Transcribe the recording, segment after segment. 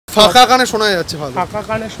ফাঁকা কানে শোনা যাচ্ছে, ভালো ফাঁকা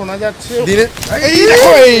কানে শোনা যাচ্ছে দিনে। এই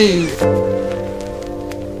দেখো এই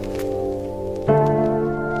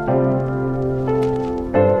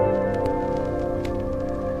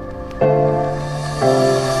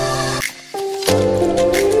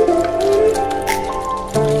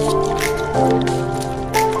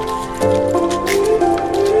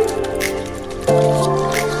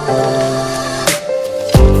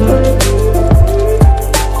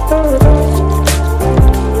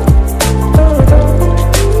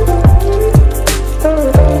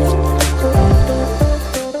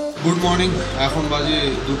এখন বাজে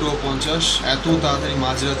 2:50। এত তাড়াতাড়ি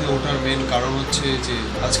মাঝরাতে ওঠার মেন কারণ হচ্ছে যে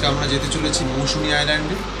আজকে আমরা যেতে চলেছি মৌসুনি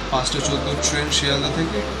আইল্যান্ডে। 5:14 ট্রেন শিয়ালদা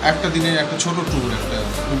থেকে, একটা দিনের একটা ছোট ট্যুর। একটা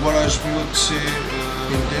উবার আসবে হচ্ছে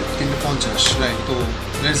 3:50, রাইট? তো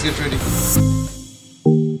লেটস গেট রেডি।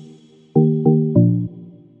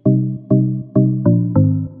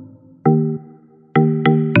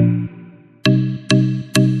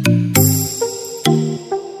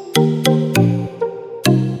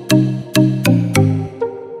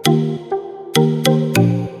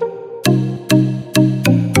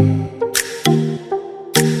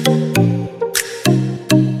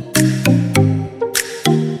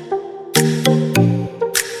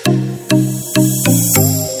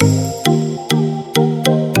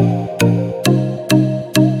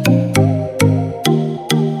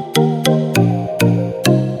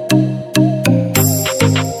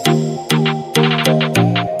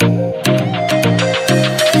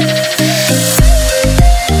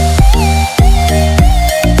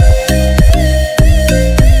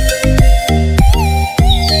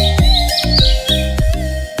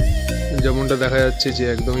 যেমনটা দেখা যাচ্ছে যে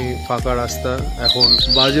একদমই ফাঁকা রাস্তা। এখন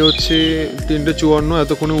বাজে হচ্ছে 3:54।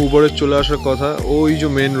 এতক্ষণে উবরের চলে আসার কথা। ওই যে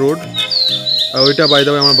মেন রোড, আর ওইটা বাই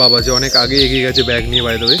দ্য ওয়ে আমার বাবা, যে অনেক আগে এগিয়ে গেছে ব্যাগ নিয়ে।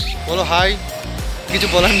 বাই দ্য ওয়ে বলো হাই, কিছু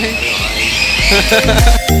বলার নেই?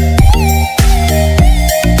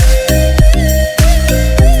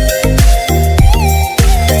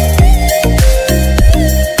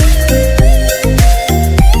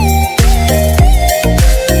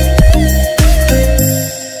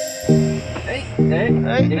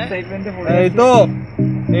 এই তো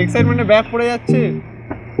এক্সাইটমেন্টে ব্যাগ পড়ে যাচ্ছে।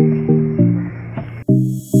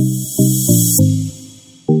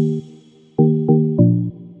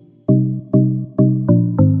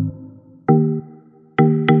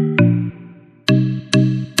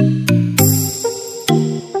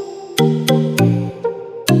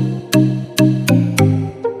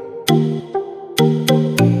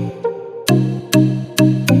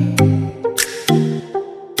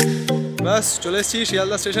 বাস চলে এসেছি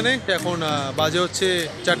শিয়ালদা স্টেশনে। এখন বাজে হচ্ছে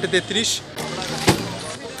 4:33।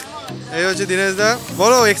 এই হচ্ছে দিনেশ দা।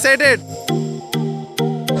 বলো, এক্সাইটেড?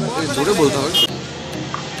 জোরে বলতে হবে।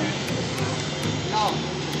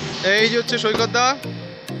 এই যে হচ্ছে সৈকত দা,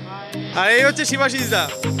 আর এই হচ্ছে শিবাশিস দা।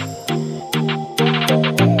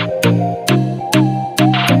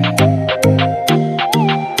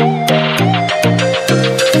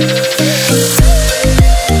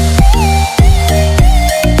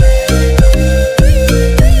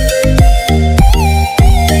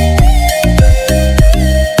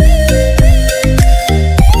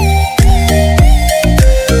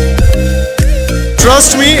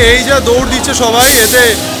 ট্রাস্ট মি, এই যা দৌড় দিচ্ছে সবাই, এতে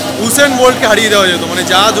উসেন বোল্টকে হারিয়ে দেওয়া যেত। মানে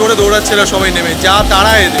যা জোরে দৌড়াচ্ছে এরা সবাই নেমে, যা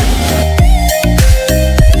তারা এদের।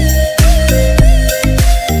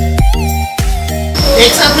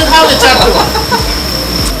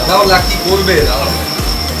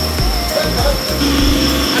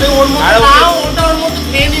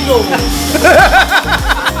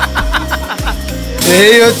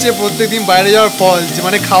 এই হচ্ছে প্রত্যেকদিন বাইরে যাওয়ার ফল,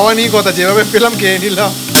 মানে খাওয়া নিয়ে কথা, যেভাবে পেলাম খেয়ে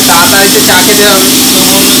নিলাম। তাড়াতাড়িতে চা খেতে হবে, তো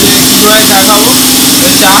বললো যে কি করে চা খাবো?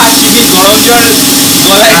 চা চিনি গরম জল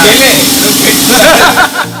গলায় ঢেলে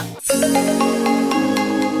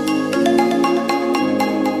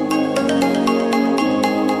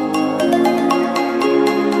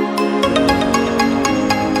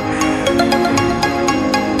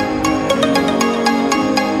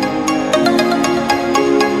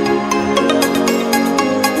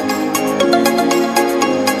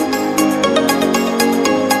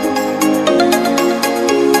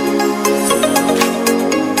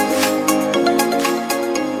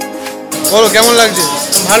বলো কেমন লাগছে?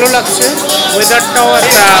 ভালো লাগছে, ওয়েদারটাও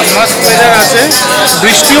একটা মাস্ট ওয়েদার আছে।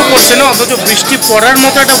 বৃষ্টিও পড়ছে না, অথচ বৃষ্টি পড়ার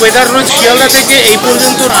মতো একটা ওয়েদার রয়েছে। শিয়ালদা থেকে এই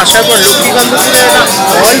পর্যন্ত আসার পর লক্ষ্মীকান্তপুরে একটা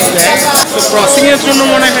হল্ট দেয়, তো ক্রসিংয়ের জন্য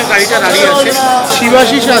মনে হয় গাড়িটা দাঁড়িয়ে আছে।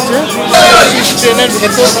 শিবাশিস আছে, শিবাশিস ট্রেনের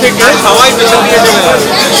ভেতর থেকে সবাই পেছন দিয়ে চলে যাবে।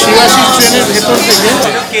 শিবাশিস ট্রেনের ভেতর থেকে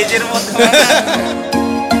কেজের মতো।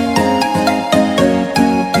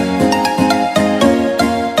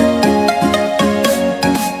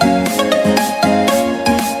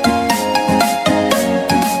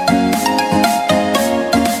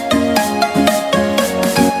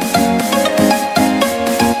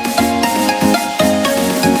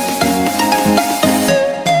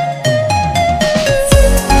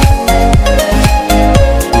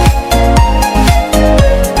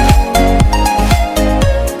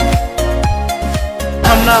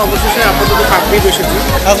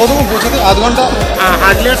 আর কতক্ষণ পৌঁছাতে? আধ ঘন্টা,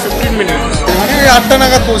 হার্ডলি 15 মিনিট। মানে 8টা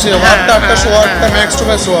নাগাদ পৌঁছে যাবো। 8টা 8টা 8:15 ম্যাক্স টু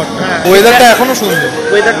ম্যাক্স 8টা। ওয়েদারটা এখনো সুন্দর,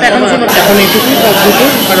 ওয়েদারটা এখনো সুন্দর। এখন এইটুকুই দুটো,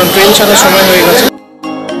 কারণ ট্রেন ছাড়ার সময় হয়ে গেছে।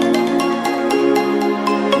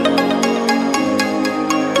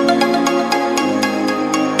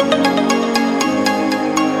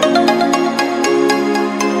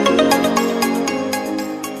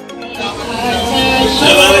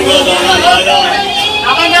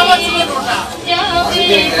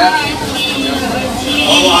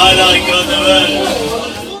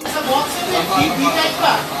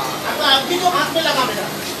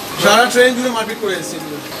 সারা ট্রেন জুড়ে মারপিট করে এসেছি।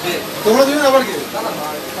 তোমরা দুজন আবার কে?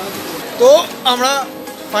 তো আমরা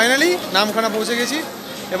ফাইনালি নামখানা পৌঁছে গেছি।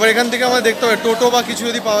 এবার এখান থেকে আমাদের দেখতে হবে টোটো বা কিছু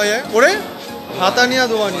যদি পাওয়া যায়। ওরে হাতানিয়া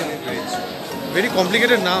দোয়ানিয়া, ভেরি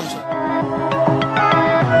কমপ্লিকেটেড নাম।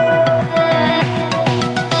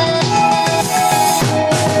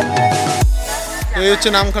 এই হচ্ছে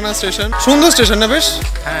নামখানা স্টেশন। সুন্দর স্টেশন না? বেশ,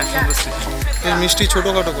 হ্যাঁ সুন্দর স্টেশন। এর মিষ্টি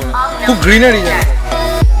ছোটখাটো করে, খুব গ্রিনারি জায়গা।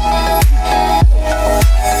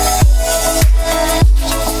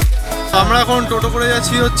 আমরা এখন টোটো করে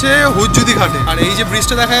যাচ্ছি হচ্ছে হুজ্জুতি ঘাটে। আর এই যে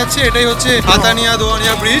ব্রিজটা দেখা যাচ্ছে এটাই হচ্ছে হাতানিয়া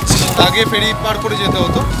দোয়ানিয়া ব্রিজ। আগে ফেরি পার করে যেতে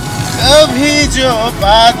হতো। अभी जो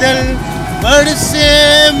बादल बरसे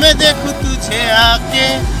मैं देखूं तुझे आके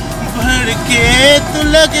भर के तू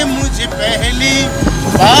लगे मुझे पहली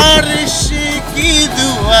बारिश की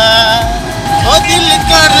दुआ ओ दिल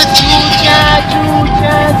कर चूचा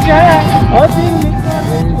चूचा जा ओ दिल कर।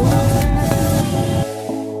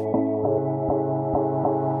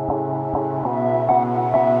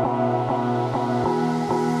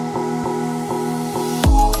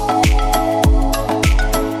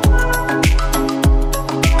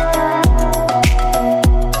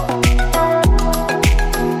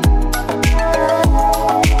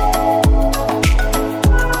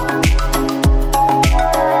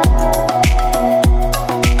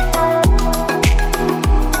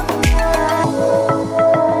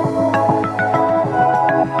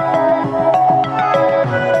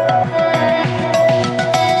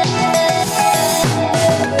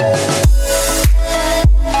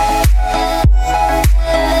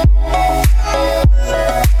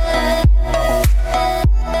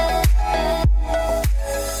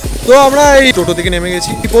 তো আমরা এই টোটো থেকে নেমে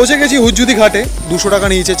গেছি, পৌঁছে গেছি হুজ্জুতি ঘাটে। 200 টাকা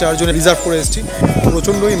নিয়েছে, 4 জনে রিজার্ভ করে এসেছি।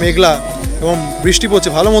 প্রচণ্ডই মেঘলা এবং বৃষ্টি পড়ছে,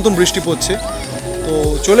 ভালো মতন বৃষ্টি পড়ছে। তো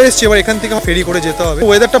চলে এসেছি, এবার এখান থেকে ফেরি করে যেতে হবে।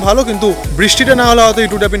 ওয়েদারটা ভালো, কিন্তু বৃষ্টিটা না হলে হয়তো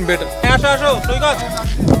it would have been better. আসো আসো সৈকত,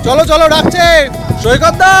 চলো চলো, ডাকছে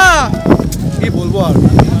সৈকত দা। কি বলবো আর,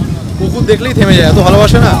 কুকুর দেখলেই থেমে যায়, এত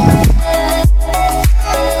ভালোবাসে না।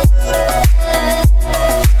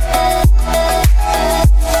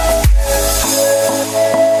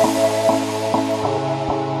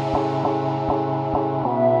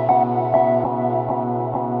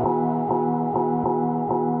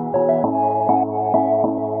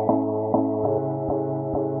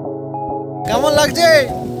 কেমন লাগছে?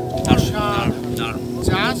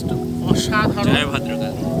 জাস্ট অসাধারণ।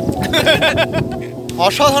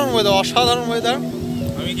 অসাধারণ ওয়েদার, অসাধারণ ওয়েদার।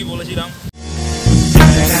 আমি কি বলেছিলাম?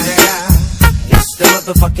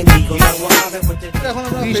 এখন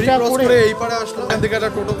আমরা ফেরি ক্রস করে এই পারে আসলাম। এখান থেকে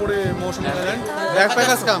একটা টোটো করে মৌসুমী আইল্যান্ড।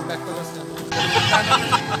 ব্যাকপ্যাকার্স কাম, ব্যাকপ্যাকার্স কাম।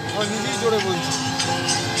 আমি নিজেই জোরে বলছি।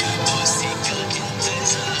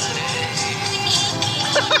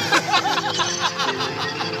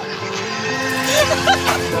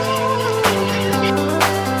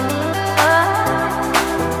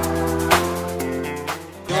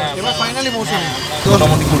 এবার ফাইনালি মৌসুমী।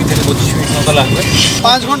 মোটামুটি 20 থেকে 25 মিনিট মতো লাগবে।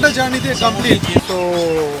 5 ঘন্টা জার্নিতে কমপ্লিট। তো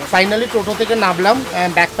ফাইনালি টোটো থেকে নামলাম,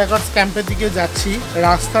 ব্যাকপ্যাকার্স ক্যাম্পের দিকে যাচ্ছি।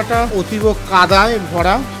 রাস্তাটা অতীব কাদায়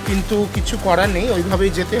ভরা, কিন্তু কিছু করার নেই,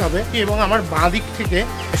 ওইভাবেই যেতে হবে। এবং আমার বাঁ দিক থেকে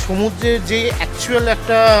সমুদ্রের যে অ্যাকচুয়াল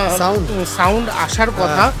একটা সাউন্ড আসার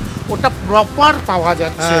কথা, ওটা প্রপার পাওয়া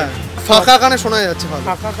যাচ্ছে। ফাঁকা কানে শোনা যাচ্ছে, ভালো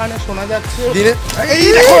ফাঁকা কানে শোনা যাচ্ছে। দিনে এই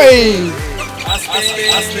দেখো, এই আস্তে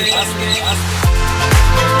আস্তে আস্তে আস্তে